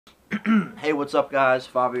Hey, what's up, guys?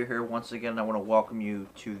 Fabio here once again. I want to welcome you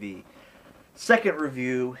to the second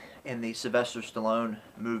review in the Sylvester Stallone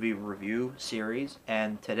movie review series.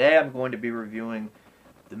 And today I'm going to be reviewing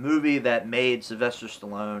the movie that made Sylvester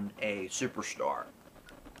Stallone a superstar.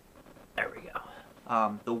 There we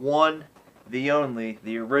go. The one, the only,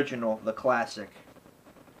 the original, the classic,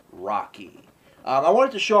 Rocky. I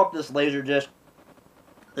wanted to show off this Laserdisc.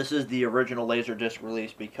 This is the original Laserdisc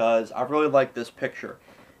release because I really like this picture.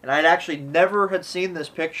 And I actually never had seen this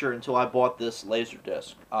picture until I bought this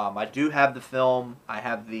Laserdisc. I do have the film. I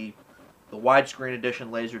have the widescreen edition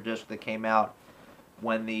Laserdisc that came out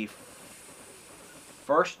when the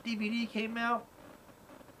first DVD came out.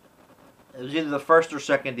 It was either the first or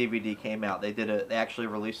second DVD came out. They actually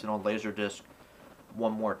released it on Laserdisc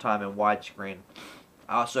one more time in widescreen.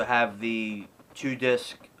 I also have the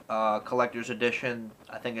 2-disc collector's edition.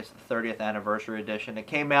 I think it's the 30th anniversary edition. It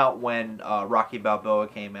came out when Rocky Balboa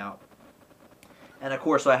came out. And of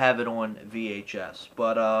course I have it on VHS.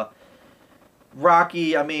 But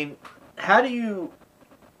Rocky, I mean, how do you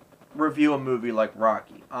review a movie like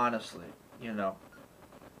Rocky? Honestly, you know.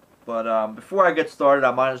 But before I get started,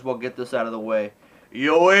 I might as well get this out of the way.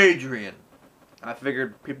 Yo, Adrian! I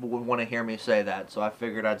figured people would want to hear me say that, so I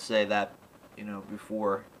figured I'd say that, you know,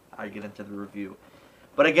 before I get into the review.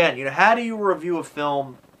 But again, you know, how do you review a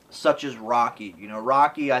film such as Rocky? You know,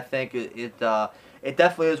 Rocky, I think it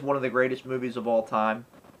definitely is one of the greatest movies of all time.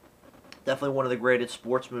 Definitely one of the greatest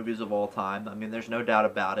sports movies of all time. I mean, there's no doubt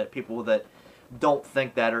about it. People that don't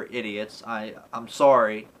think that are idiots. I'm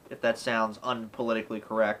sorry if that sounds unpolitically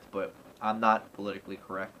correct, but I'm not politically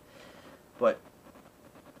correct. But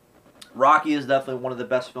Rocky is definitely one of the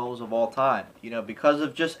best films of all time. You know, because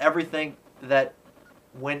of just everything that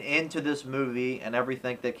went into this movie and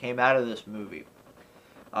everything that came out of this movie.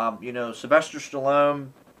 You know, Sylvester Stallone,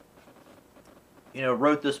 you know,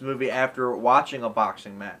 wrote this movie after watching a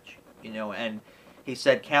boxing match, you know, and he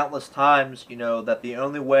said countless times, you know, that the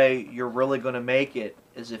only way you're really going to make it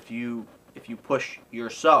is if you push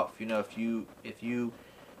yourself, you know, if you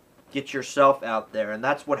get yourself out there. And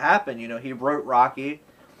that's what happened. You know, he wrote Rocky,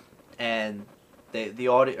 and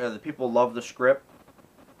the people loved the script.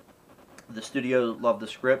 The studio loved the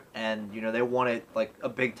script, and you know, they wanted like a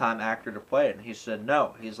big time actor to play it, and he said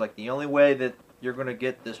no. He's like, the only way that you're going to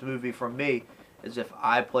get this movie from me is if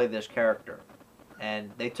I play this character.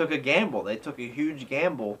 And they took a gamble. They took a huge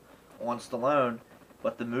gamble on Stallone,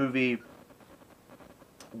 but the movie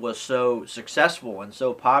was so successful and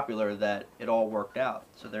so popular that it all worked out.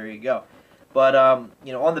 So there you go. But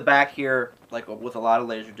you know, on the back here, like with a lot of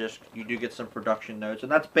Laserdiscs, you do get some production notes, and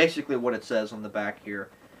that's basically what it says on the back here.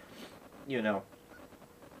 You know.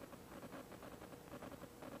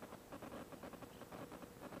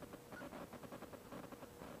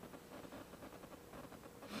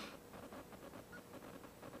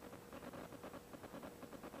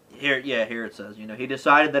 Here it says, you know, he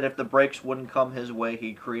decided that if the breaks wouldn't come his way,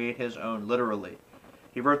 he'd create his own, literally.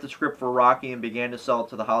 He wrote the script for Rocky and began to sell it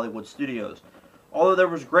to the Hollywood studios. Although there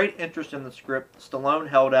was great interest in the script, Stallone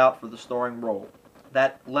held out for the starring role.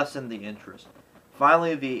 That lessened the interest.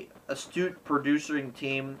 Finally, the astute producing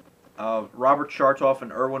team of Robert Chartoff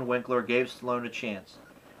and Irwin Winkler gave Stallone a chance.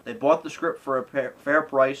 They bought the script for a fair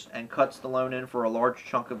price and cut Stallone in for a large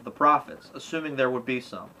chunk of the profits, assuming there would be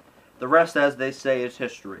some. The rest, as they say, is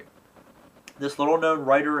history. This little-known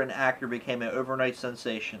writer and actor became an overnight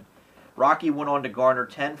sensation. Rocky went on to garner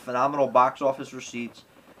 10 phenomenal box office receipts,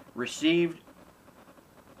 received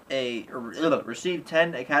 10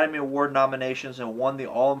 Academy Award nominations, and won the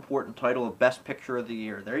all-important title of Best Picture of the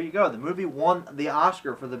Year. There you go. The movie won the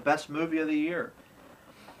Oscar for the Best Movie of the Year.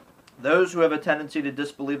 Those who have a tendency to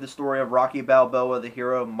disbelieve the story of Rocky Balboa, the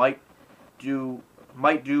hero, might do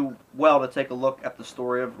well to take a look at the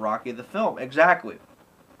story of Rocky the film. Exactly.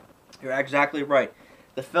 You're exactly right.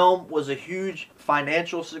 The film was a huge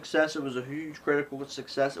financial success. It was a huge critical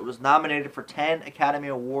success. It was nominated for 10 Academy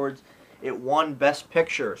Awards. It won Best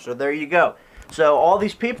Picture. So there you go. So all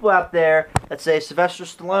these people out there that say Sylvester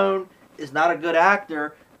Stallone is not a good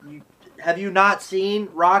actor, have you not seen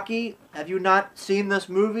Rocky? Have you not seen this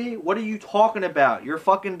movie? What are you talking about? You're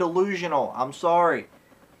fucking delusional. I'm sorry.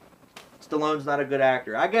 Stallone's not a good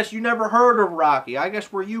actor. I guess you never heard of Rocky. I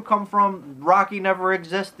guess where you come from, Rocky never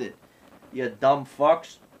existed. You dumb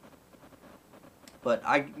fucks. But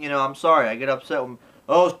I'm sorry. I get upset when,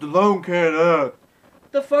 oh, Stallone can't act.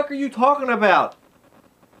 What the fuck are you talking about?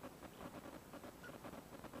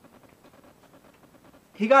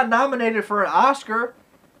 He got nominated for an Oscar,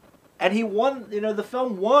 and he won, you know, the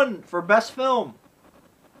film won for Best Film.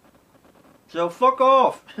 So fuck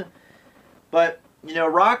off. But, you know,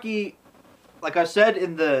 Rocky, like I said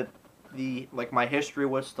in the the like my history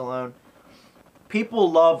with Stallone,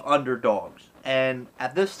 people love underdogs. And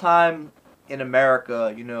at this time in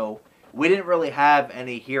America, we didn't really have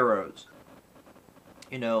any heroes.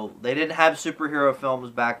 They didn't have superhero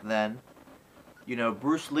films back then.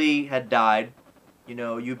 Bruce Lee had died.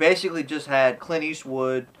 You basically just had Clint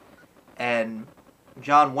Eastwood and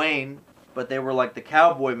John Wayne, but they were like the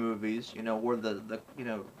cowboy movies, where the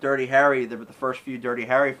Dirty Harry, the first few Dirty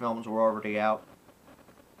Harry films were already out.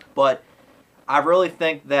 But I really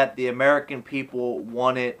think that the American people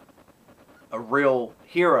wanted a real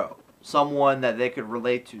hero, someone that they could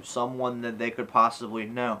relate to, someone that they could possibly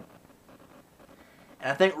know.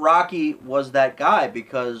 And I think Rocky was that guy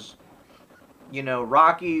because,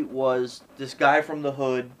 Rocky was this guy from the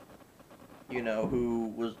hood,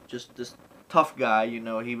 who was just this tough guy.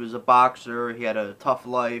 He was a boxer, he had a tough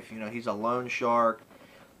life, he's a loan shark,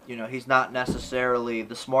 he's not necessarily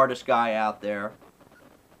the smartest guy out there.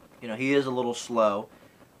 He is a little slow,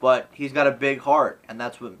 but he's got a big heart, and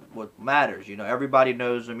that's what matters. Everybody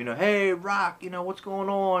knows him. Hey, Rock, what's going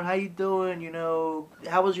on? How you doing?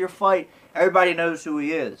 How was your fight? Everybody knows who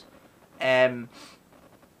he is. And,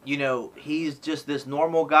 he's just this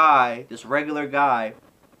normal guy, this regular guy,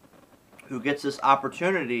 who gets this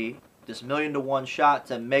opportunity, this 1,000,000-to-1 shot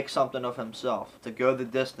to make something of himself, to go the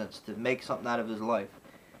distance, to make something out of his life.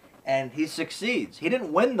 And he succeeds. He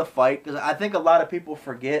didn't win the fight, because I think a lot of people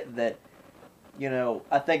forget that,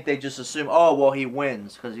 I think they just assume, oh, well, he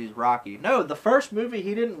wins because he's Rocky. No, the first movie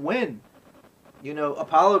he didn't win.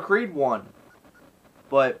 Apollo Creed won.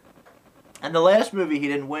 And the last movie he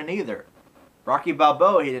didn't win either. Rocky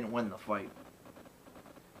Balboa, he didn't win the fight.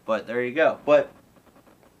 But there you go. But,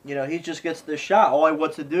 he just gets this shot. All he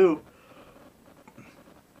wants to do,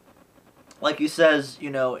 like he says,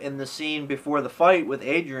 in the scene before the fight with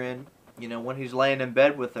Adrian, when he's laying in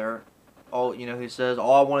bed with her, he says,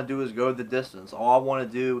 all I want to do is go the distance. All I want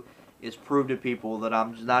to do is prove to people that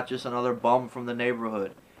I'm not just another bum from the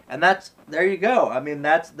neighborhood. And there you go. I mean,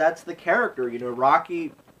 that's the character.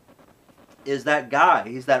 Rocky is that guy.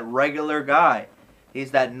 He's that regular guy. He's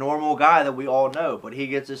that normal guy that we all know. But he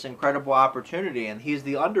gets this incredible opportunity, and he's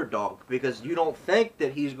the underdog because you don't think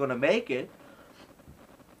that he's going to make it.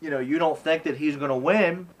 You don't think that he's going to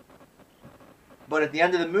win. But at the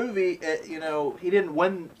end of the movie, he didn't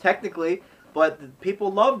win technically, but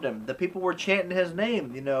people loved him. The people were chanting his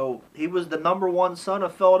name. He was the #1 son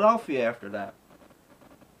of Philadelphia after that.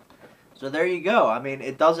 So there you go. I mean,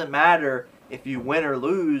 it doesn't matter if you win or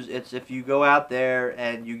lose. It's if you go out there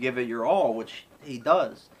and you give it your all, which he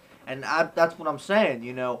does. And that's what I'm saying.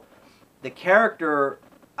 The character,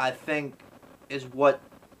 I think, is what,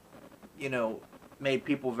 made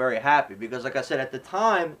people very happy. Because like I said, at the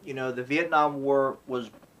time, the Vietnam War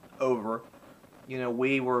was over.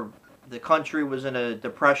 The country was in a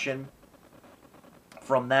depression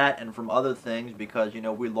from that and from other things because,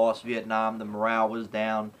 we lost Vietnam, the morale was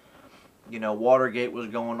down, Watergate was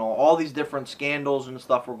going on, all these different scandals and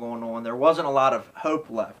stuff were going on. There wasn't a lot of hope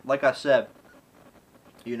left. Like I said,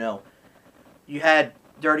 you had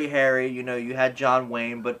Dirty Harry, you had John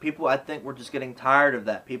Wayne, but people, I think, were just getting tired of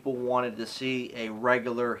that. People wanted to see a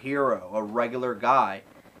regular hero, a regular guy,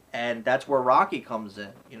 and that's where Rocky comes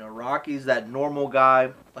in. Rocky's that normal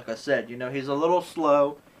guy. Like I said, he's a little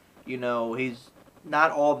slow, he's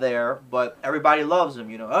not all there, but everybody loves him.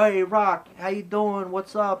 Hey, Rock, how you doing?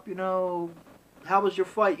 What's up? How was your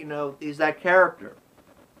fight? He's that character,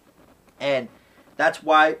 and that's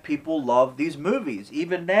why people love these movies.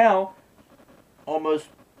 Even now, almost,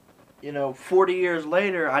 40 years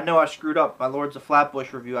later, I know I screwed up. My Lords of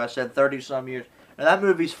Flatbush review, I said 30-some years. Now, that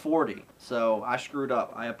movie's 40, so I screwed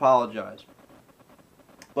up. I apologize.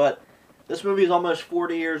 But this movie is almost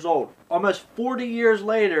 40 years old. Almost 40 years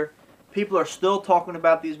later, people are still talking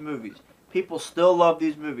about these movies. People still love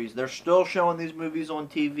these movies. They're still showing these movies on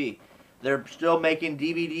TV. They're still making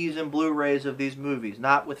DVDs and Blu-rays of these movies.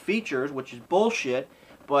 Not with features, which is bullshit,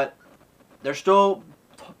 but they're still...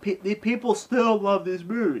 people still love these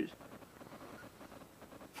movies.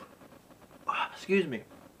 Excuse me.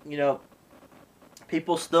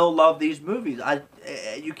 People still love these movies.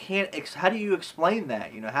 You can't... How do you explain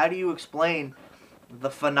that? How do you explain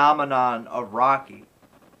the phenomenon of Rocky?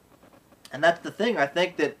 And that's the thing. I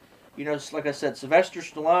think that, like I said, Sylvester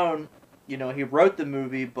Stallone, he wrote the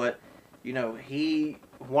movie, but, he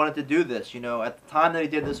wanted to do this. At the time that he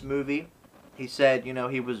did this movie, he said,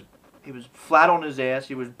 he was flat on his ass.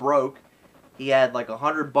 He was broke. He had like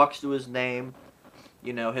 $100 to his name.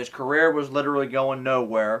 His career was literally going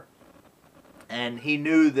nowhere. And he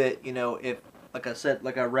knew that, if, like I said,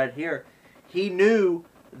 like I read here, he knew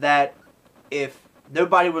that if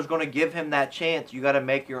nobody was going to give him that chance. You got to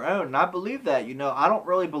make your own. And I believe that. I don't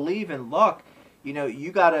really believe in luck. You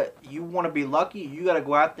want to be lucky, you got to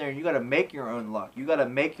go out there and you got to make your own luck. You got to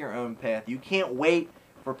make your own path. You can't wait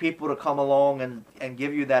for people to come along and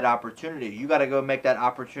give you that opportunity. You got to go make that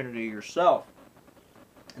opportunity yourself.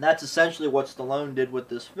 And that's essentially what Stallone did with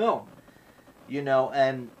this film.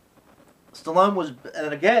 And Stallone was,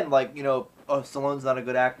 and again, Stallone's not a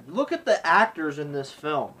good actor. Look at the actors in this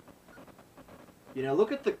film.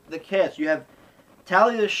 Look at the cast. You have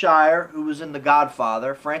Talia Shire, who was in The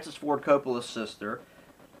Godfather, Francis Ford Coppola's sister.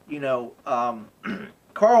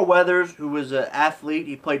 Carl Weathers, who was an athlete.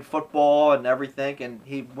 He played football and everything, and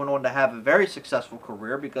he went on to have a very successful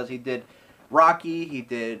career because he did Rocky, he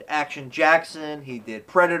did Action Jackson, he did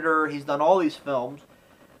Predator. He's done all these films.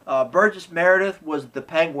 Burgess Meredith was the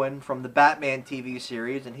Penguin from the Batman TV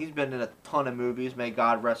series, and he's been in a ton of movies. May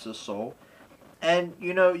God rest his soul. And,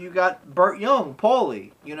 you got Burt Young,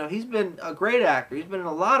 Paulie. He's been a great actor. He's been in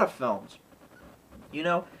a lot of films.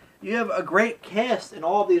 You have a great cast in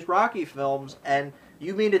all of these Rocky films, and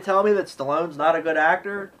you mean to tell me that Stallone's not a good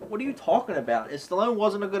actor? What are you talking about? If Stallone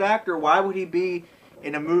wasn't a good actor, why would he be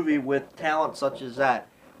in a movie with talent such as that?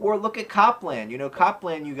 Or look at Copland.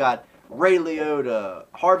 Copland, you got Ray Liotta,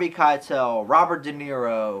 Harvey Keitel, Robert De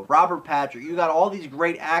Niro, Robert Patrick. You got all these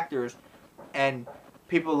great actors, and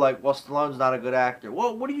people are like, well, Stallone's not a good actor.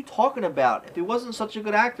 Well, what are you talking about? If he wasn't such a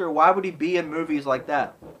good actor, why would he be in movies like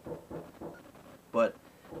that? But,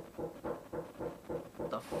 what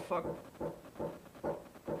the fuck?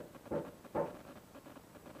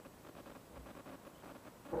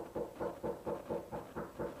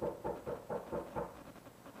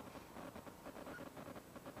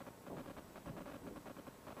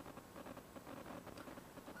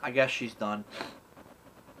 I guess she's done.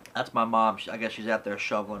 That's my mom. I guess she's out there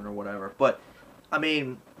shoveling or whatever. But, I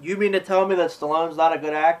mean, you mean to tell me that Stallone's not a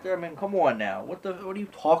good actor? I mean, come on now. What are you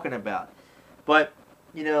talking about? But,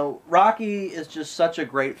 Rocky is just such a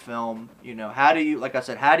great film. How do you, like I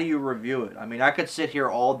said, how do you review it? I mean, I could sit here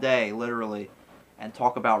all day, literally, and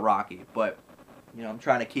talk about Rocky. But, I'm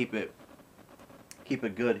trying to keep it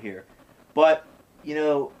good here. But,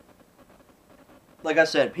 like I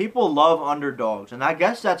said, people love underdogs. And I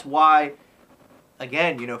guess that's why,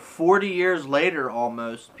 again, 40 years later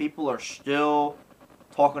almost, people are still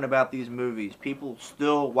talking about these movies. People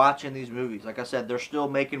still watching these movies. Like I said, they're still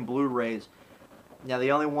making Blu-rays. Now,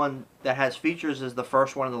 the only one that has features is the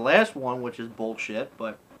first one and the last one, which is bullshit,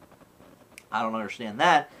 but I don't understand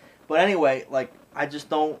that. But anyway, I just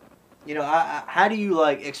don't, how do you,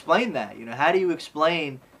 explain that? How do you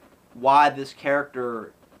explain why this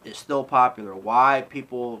character is still popular? Why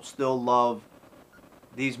people still love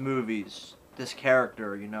these movies? This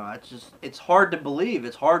character, it's hard to believe.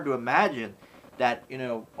 It's hard to imagine that,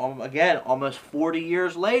 again, almost 40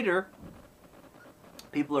 years later,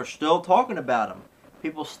 people are still talking about him.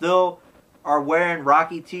 People still are wearing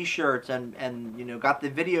Rocky t-shirts and got the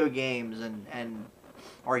video games and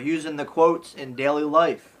are using the quotes in daily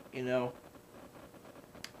life,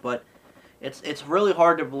 But it's really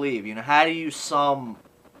hard to believe, how do you sum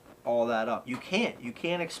all that up? You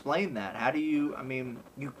can't explain that. How do you, I mean,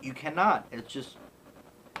 you cannot.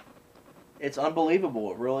 It's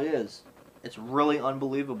unbelievable. It really is. It's really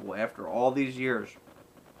unbelievable after all these years.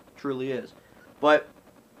 It truly is. But,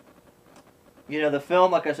 the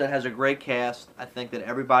film, like I said, has a great cast. I think that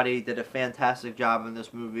everybody did a fantastic job in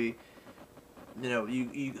this movie.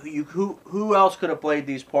 Who else could have played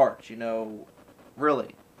these parts,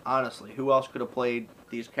 really, honestly, who else could have played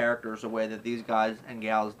these characters the way that these guys and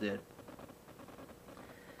gals did?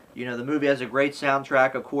 The movie has a great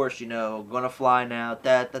soundtrack, of course, Gonna Fly Now.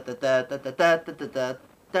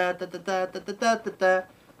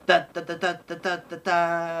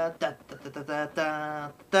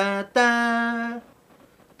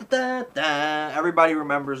 Everybody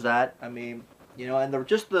remembers that. I mean, and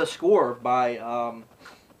just the score by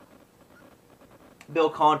Bill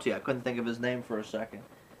Conti. I couldn't think of his name for a second.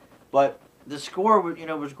 But the score,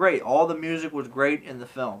 was great. All the music was great in the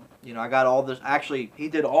film. I got all this. Actually, he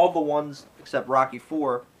did all the ones except Rocky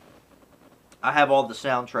IV. I have all the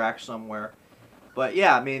soundtracks somewhere. But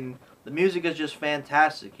yeah, I mean, the music is just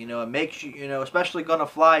fantastic. It makes you, especially Gonna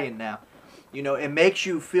Fly Now. It makes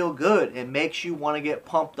you feel good. It makes you want to get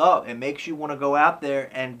pumped up. It makes you want to go out there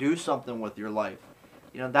and do something with your life.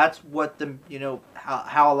 That's what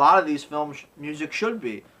how a lot of these films music should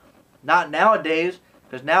be. Not nowadays.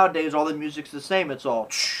 Because nowadays all the music's the same. It's all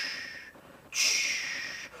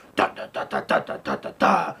like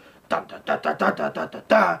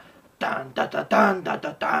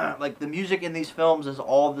the music in these films is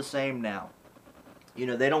all the same now. You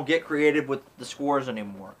know, they don't get creative with the scores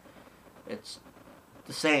anymore. It's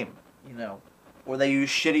the same, you know. Or they use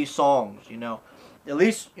shitty songs, you know. At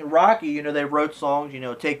least in Rocky, you know, they wrote songs, you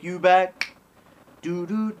know, Take You Back, do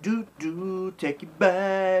do do do, take you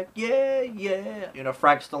back, yeah, yeah. You know,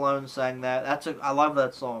 Frank Stallone sang that. I love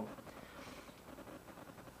that song.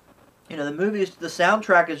 You know, the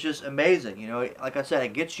soundtrack is just amazing. You know, like I said,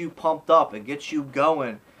 it gets you pumped up, it gets you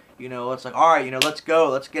going. You know, it's like, all right, you know, let's go,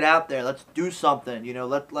 let's get out there, let's do something. You know,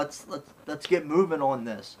 let's get moving on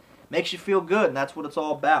this. Makes you feel good, and that's what it's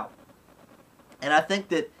all about. And I think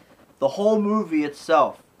that the whole movie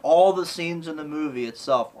itself, all the scenes in the movie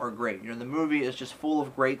itself are great. You know, the movie is just full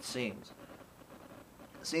of great scenes.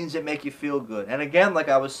 Scenes that make you feel good. And again, like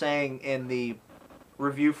I was saying in the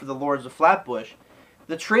review for The Lords of Flatbush,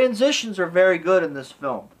 the transitions are very good in this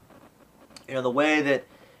film. You know, the way that,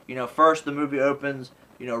 you know, first the movie opens,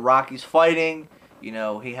 you know, Rocky's fighting, you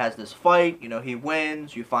know, he has this fight, you know, he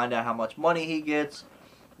wins, you find out how much money he gets,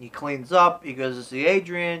 he cleans up, he goes to see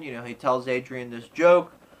Adrian, you know, he tells Adrian this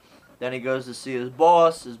joke, then he goes to see his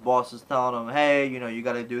boss is telling him, hey, you know, you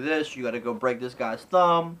gotta do this, you gotta go break this guy's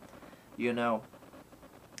thumb, you know,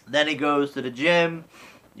 then he goes to the gym,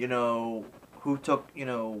 you know, who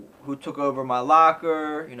took over my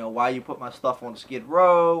locker, you know, why you put my stuff on Skid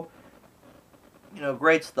Row, you know,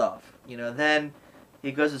 great stuff, you know, then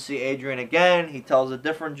he goes to see Adrian again. He tells a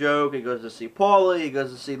different joke. He goes to see Paulie. He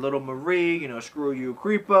goes to see Little Marie. You know, screw you,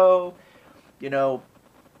 creepo. You know,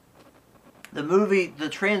 the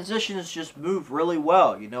transitions just move really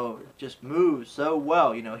well. You know, it just moves so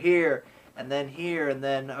well. You know, here, and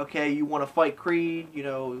then, okay, you want to fight Creed. You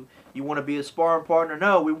know, you want to be a sparring partner.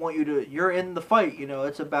 No, we want you to, you're in the fight. You know,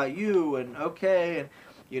 it's about you, and okay, and,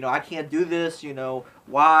 you know, I can't do this. You know,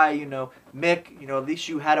 why? You know, Mick, you know, at least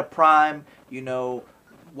you had a prime. You know,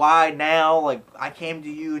 why now? Like, I came to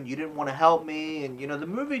you and you didn't want to help me. And, you know, the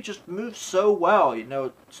movie just moves so well. You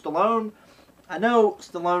know, Stallone, I know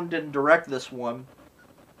Stallone didn't direct this one,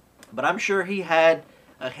 but I'm sure he had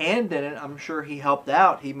a hand in it. I'm sure he helped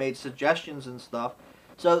out. He made suggestions and stuff.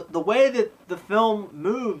 So the way that the film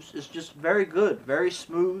moves is just very good, very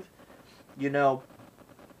smooth. You know,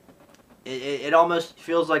 it almost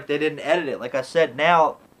feels like they didn't edit it. Like I said,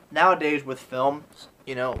 nowadays with films,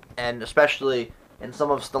 you know, and especially in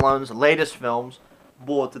some of Stallone's latest films,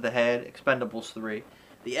 Bullet to the Head, Expendables 3,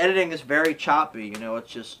 the editing is very choppy. You know,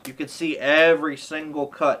 it's just, you can see every single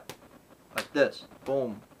cut like this.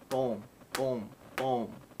 Boom, boom, boom,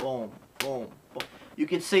 boom, boom, boom, boom. You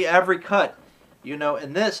can see every cut. You know,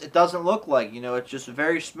 in this, it doesn't look like, you know, it's just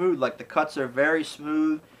very smooth. Like, the cuts are very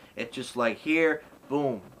smooth. It's just like here,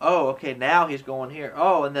 boom. Oh, okay, now he's going here.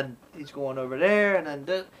 Oh, and then he's going over there, and then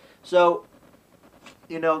this. So,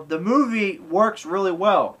 you know, the movie works really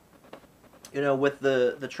well. You know, with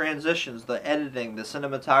the transitions, the editing, the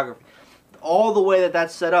cinematography. All the way that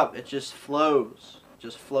that's set up, it just flows.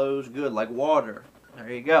 Just flows good, like water. There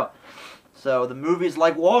you go. So, the movie's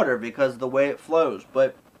like water because of the way it flows.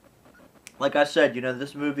 But, like I said, you know,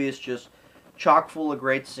 this movie is just chock full of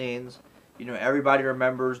great scenes. You know, everybody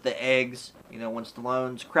remembers the eggs. You know, when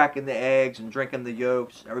Stallone's cracking the eggs and drinking the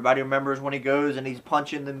yolks. Everybody remembers when he goes and he's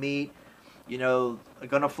punching the meat. You know,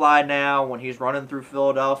 Gonna Fly Now, when he's running through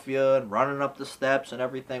Philadelphia and running up the steps and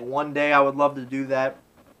everything. One day I would love to do that.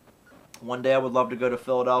 One day I would love to go to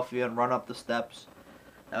Philadelphia and run up the steps.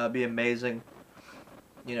 That would be amazing.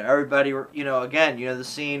 You know, everybody, you know, again, you know, the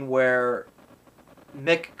scene where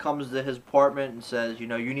Mick comes to his apartment and says, you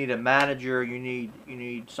know, you need a manager, you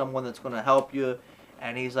need someone that's going to help you.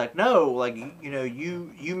 And he's like, no, like, you know,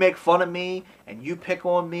 you make fun of me and you pick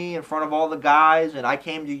on me in front of all the guys and I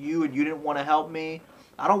came to you and you didn't want to help me.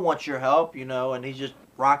 I don't want your help, you know. And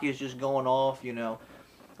Rocky's just going off, you know.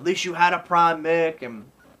 At least you had a prime, Mick. And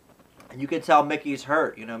you can tell Mickey's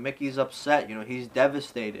hurt, you know. Mickey's upset, you know. He's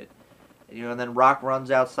devastated. You know, and then Rock runs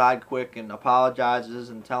outside quick and apologizes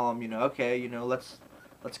and tell him, you know, okay, you know, let's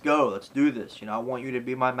go, let's do this. You know, I want you to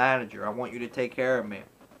be my manager. I want you to take care of me.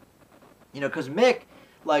 You know, because Mick,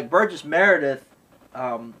 like Burgess Meredith,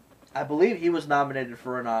 I believe he was nominated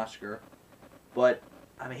for an Oscar, but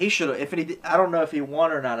I mean, he should have. If he, I don't know if he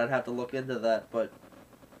won or not. I'd have to look into that, but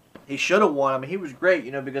he should have won. I mean, he was great,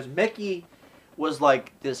 you know, because Mickey was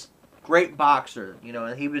like this great boxer, you know,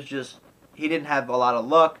 and he didn't have a lot of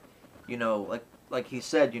luck. You know, like he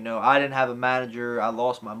said, you know, I didn't have a manager. I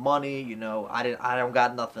lost my money. You know, I don't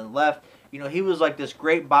got nothing left. You know, he was like this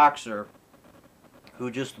great boxer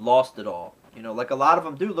who just lost it all. You know, like a lot of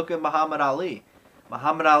them do. Look at Muhammad Ali.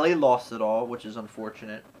 Muhammad Ali lost it all, which is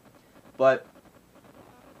unfortunate. But,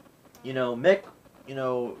 you know, Mick, you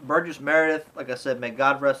know, Burgess Meredith, like I said, may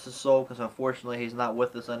God rest his soul, because unfortunately he's not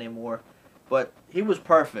with us anymore. but he was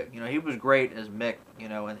perfect. You know, he was great as Mick. You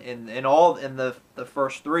know, in all in the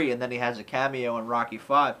first three, and then he has a cameo in Rocky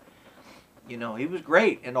V. You know, he was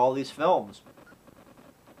great in all these films.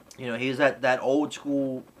 You know, he's that old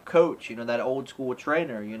school coach. You know, that old school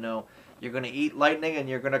trainer. You know, you're gonna eat lightning and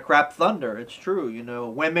you're gonna crap thunder. It's true. You know,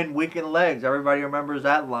 women weaken legs. Everybody remembers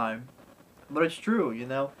that line, but it's true. You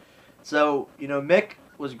know, so you know Mick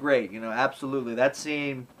was great. You know, absolutely. That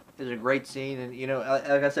scene is a great scene, and you know,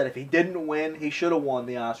 like I said, if he didn't win, he should have won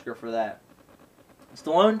the Oscar for that.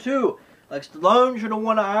 Stallone too. Like Stallone should have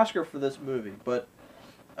won an Oscar for this movie, but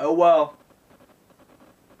oh well.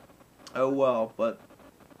 Oh well, but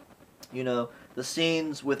you know the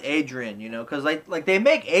scenes with Adrian, you know, because like they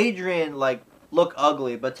make Adrian like look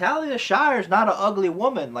ugly, but Talia Shire's not an ugly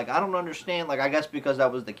woman. Like I don't understand. Like I guess because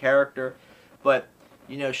that was the character, but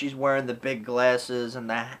you know she's wearing the big glasses and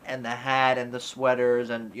the hat and the sweaters,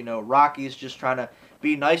 and you know Rocky's just trying to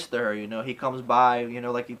be nice to her. You know he comes by, you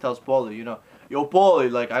know, like he tells Paulie, you know, yo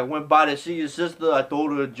Paulie, like I went by to see your sister. I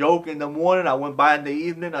told her a joke in the morning. I went by in the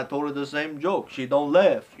evening. I told her the same joke. She don't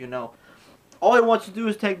laugh. You know. All he wants to do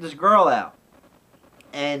is take this girl out.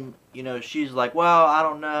 And, you know, she's like, well, I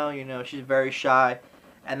don't know. You know, she's very shy.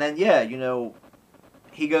 And then, yeah, you know,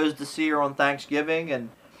 he goes to see her on Thanksgiving.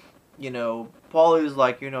 And, you know, Paulie's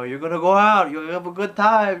like, you know, you're going to go out. You'll have a good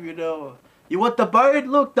time, you know. You want the bird?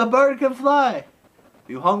 Look, the bird can fly.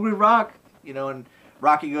 You hungry, Rock? You know, and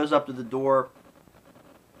Rocky goes up to the door.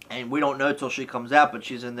 And we don't know till she comes out, but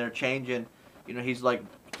she's in there changing. You know, he's like,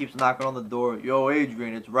 keeps knocking on the door. Yo,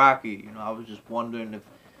 Adrian, it's Rocky. You know, I was just wondering if,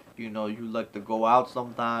 you know, you like to go out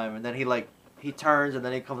sometime. And then he turns and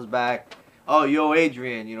then he comes back. Oh, yo,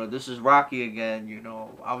 Adrian, you know, this is Rocky again. You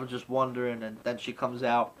know, I was just wondering. And then she comes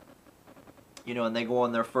out, you know, and they go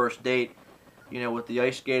on their first date, you know, with the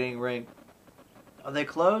ice skating rink. Are they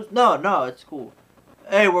closed? No, it's cool.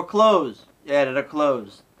 Hey, we're closed. Yeah, they're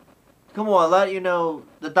closed. Come on, you know,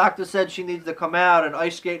 the doctor said she needs to come out and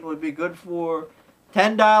ice skating would be good for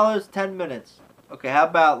 $10, 10 minutes. Okay, how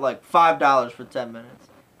about like $5 for 10 minutes?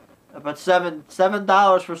 How about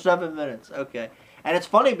 $7 for 7 minutes? Okay. And it's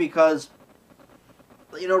funny because,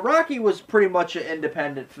 you know, Rocky was pretty much an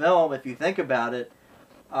independent film if you think about it.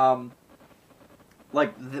 When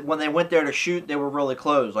they went there to shoot, they were really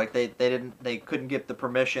closed. Like they couldn't get the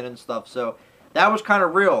permission and stuff. So that was kind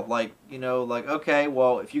of real. Like, you know, like, okay,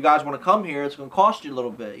 well, if you guys want to come here, it's going to cost you a little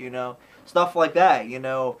bit, you know, stuff like that, you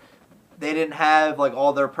know. They didn't have, like,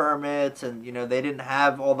 all their permits, and, you know, they didn't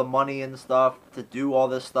have all the money and stuff to do all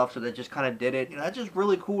this stuff, so they just kind of did it. You know, that's just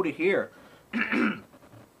really cool to hear.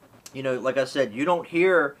 You know, like I said, you don't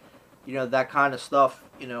hear, you know, that kind of stuff,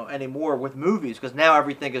 you know, anymore with movies, because now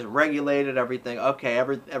everything is regulated,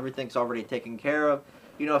 everything's already taken care of.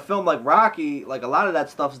 You know, a film like Rocky, like a lot of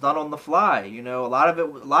that stuff's done on the fly. You know, a lot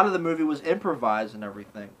of the movie was improvised and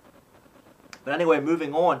everything. But anyway,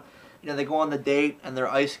 moving on. You know, they go on the date and they're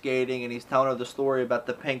ice skating, and he's telling her the story about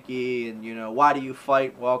the pinky, and you know, why do you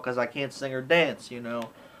fight? Well, because I can't sing or dance. You know,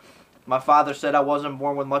 my father said I wasn't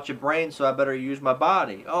born with much of a brain, so I better use my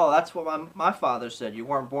body. Oh, that's what my father said. You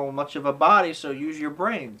weren't born with much of a body, so use your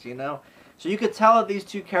brains. You know, so you could tell that these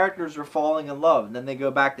two characters are falling in love, and then they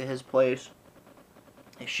go back to his place.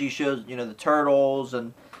 She shows, you know, the turtles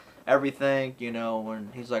and everything, you know,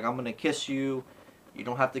 and he's like, I'm going to kiss you. You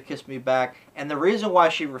don't have to kiss me back. And the reason why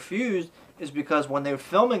she refused is because when they were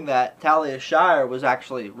filming that, Talia Shire was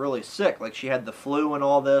actually really sick. Like, she had the flu and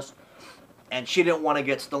all this, and she didn't want to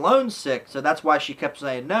get Stallone sick, so that's why she kept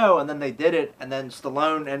saying no, and then they did it, and then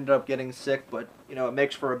Stallone ended up getting sick, but, you know, it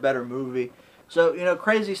makes for a better movie. So, you know,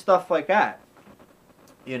 crazy stuff like that,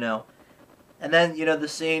 you know. And then, you know, the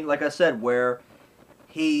scene, like I said, where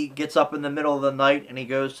he gets up in the middle of the night and he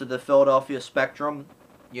goes to the Philadelphia Spectrum.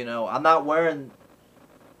 You know, I'm not wearing,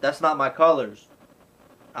 that's not my colors.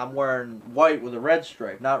 I'm wearing white with a red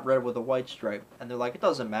stripe, not red with a white stripe. And they're like, it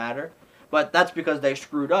doesn't matter. But that's because they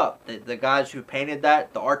screwed up. The guys who painted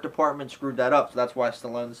that, the art department screwed that up. So that's why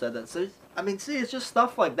Stallone said that. So, I mean, see, it's just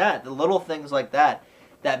stuff like that. The little things like that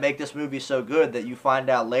that make this movie so good that you find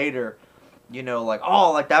out later, you know, like,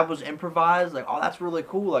 oh, like that was improvised. Like, oh, that's really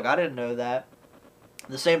cool. Like, I didn't know that.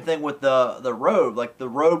 The same thing with the robe. Like, the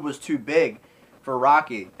robe was too big for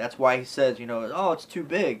Rocky. That's why he says, you know, oh, it's too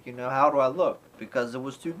big. You know, how do I look? Because it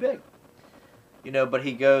was too big. You know, but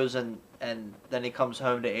he goes and then he comes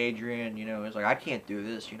home to Adrian. You know, he's like, I can't do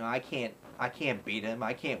this. You know, I can't beat him.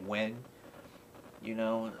 I can't win. You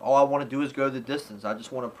know, all I want to do is go the distance. I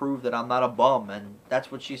just want to prove that I'm not a bum. And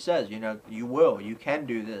that's what she says. You know, you will. You can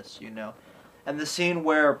do this. You know, and the scene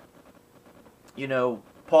where, you know,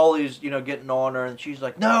 Paulie's, you know, getting on her, and she's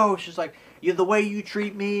like, no, she's like, you the way you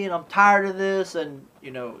treat me, and I'm tired of this, and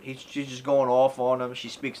you know she's just going off on him. She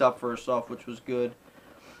speaks up for herself, which was good.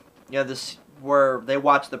 You know, this where they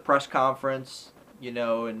watch the press conference, you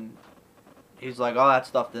know, and he's like, oh, that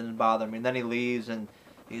stuff didn't bother me. And then he leaves, and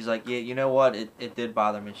he's like, yeah, you know what, it did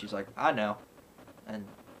bother me. And she's like, I know. And,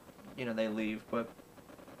 you know, they leave. But,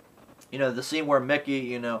 you know, the scene where Mickey,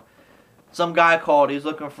 you know, some guy called, he's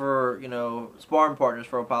looking for, you know, sparring partners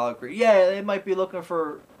for Apollo Creed. Yeah, they might be looking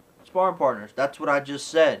for sparring partners. That's what I just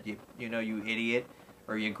said, you know, you idiot.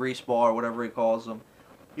 Or you greaseball, or whatever he calls them.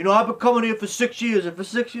 You know, I've been coming here for 6 years, and for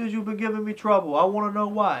 6 years you've been giving me trouble. I want to know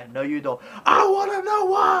why. No, you don't. I want to know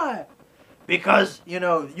why! Because, you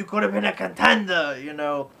know, you could have been a contender, you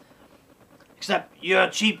know. Except you're a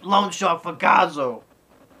cheap loan shark for Gazzo.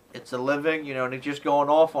 It's a living, you know, and it's just going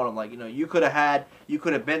off on him. Like, you know, you could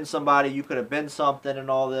have been somebody, you could have been something and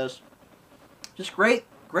all this. Just great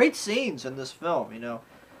scenes in this film, you know.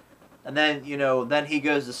 And then, you know, then he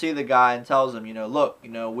goes to see the guy and tells him, you know, look, you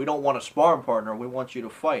know, we don't want a sparring partner. We want you to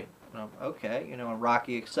fight. You know, okay, you know, and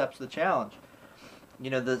Rocky accepts the challenge. You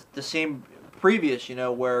know, the scene previous, you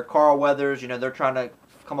know, where Carl Weathers, you know, they're trying to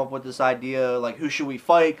come up with this idea, like, who should we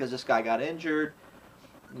fight because this guy got injured.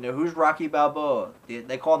 You know, who's Rocky Balboa?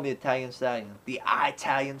 They call him the Italian Stallion. The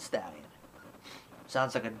Italian Stallion.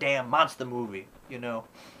 Sounds like a damn monster movie, you know.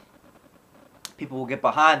 People will get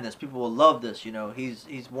behind this. People will love this. You know, he's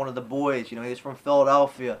one of the boys. You know, he's from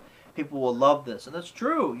Philadelphia. People will love this, and that's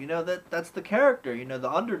true. You know, that's the character. You know, the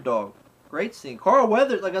underdog. Great scene. Carl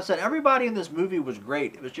Weathers, like I said, everybody in this movie was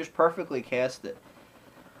great. It was just perfectly casted.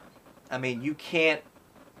 I mean, you can't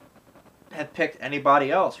have picked anybody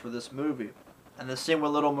else for this movie. And the scene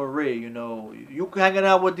with Little Marie. You know, you hanging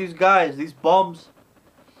out with these guys, these bums.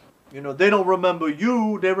 You know, they don't remember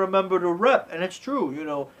you. They remember the rep, and it's true. You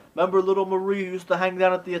know. Remember Little Marie who used to hang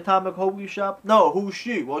down at the Atomic Hoagie shop? No, who's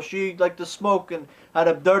she? Well, she liked to smoke and had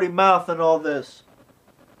a dirty mouth and all this.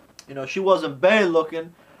 You know, she wasn't bad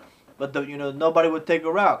looking, but you know, nobody would take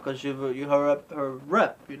her out because her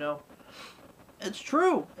rep. You know, it's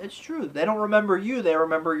true. It's true. They don't remember you. They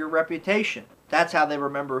remember your reputation. That's how they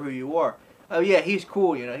remember who you are. Oh yeah, he's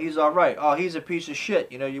cool. You know, he's all right. Oh, he's a piece of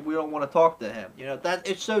shit. You know, we don't want to talk to him. You know,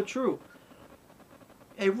 it's so true.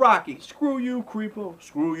 Hey, Rocky, screw you, creepo.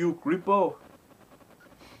 Screw you, creepo.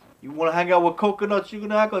 You want to hang out with coconuts, you're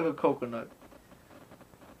going to act like a coconut.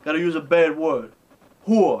 Got to use a bad word.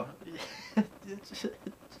 Whore.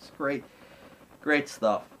 It's great. Great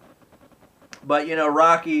stuff. But, you know,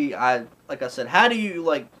 Rocky, like I said, how do you,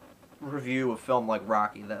 like, review a film like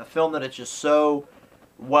Rocky? A film that is just so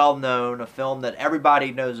well-known, a film that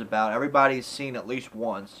everybody knows about, everybody's seen at least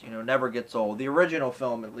once, you know, never gets old. The original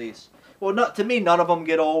film, at least. Well, to me, none of them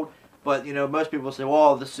get old, but, you know, most people say,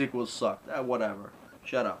 well, the sequels sucked. Whatever.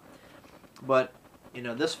 Shut up. But, you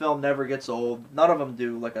know, this film never gets old. None of them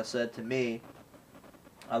do, like I said, to me.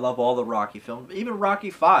 I love all the Rocky films. Even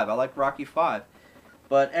Rocky 5. I like Rocky 5.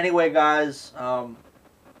 But anyway, guys,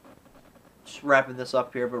 just wrapping this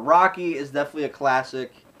up here. But Rocky is definitely a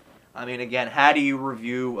classic. I mean, again, how do you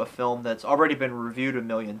review a film that's already been reviewed a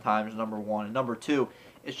million times, number one? And number two,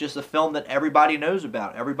 it's just a film that everybody knows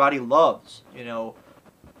about, everybody loves. You know,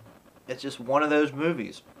 it's just one of those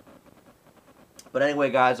movies. But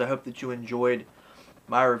anyway, guys, I hope that you enjoyed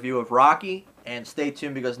my review of Rocky. And stay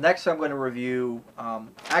tuned because next I'm going to review,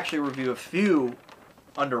 actually review a few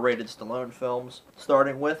underrated Stallone films,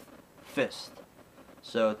 starting with Fist.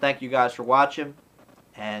 So thank you guys for watching,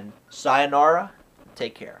 and sayonara.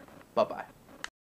 Take care. Bye-bye.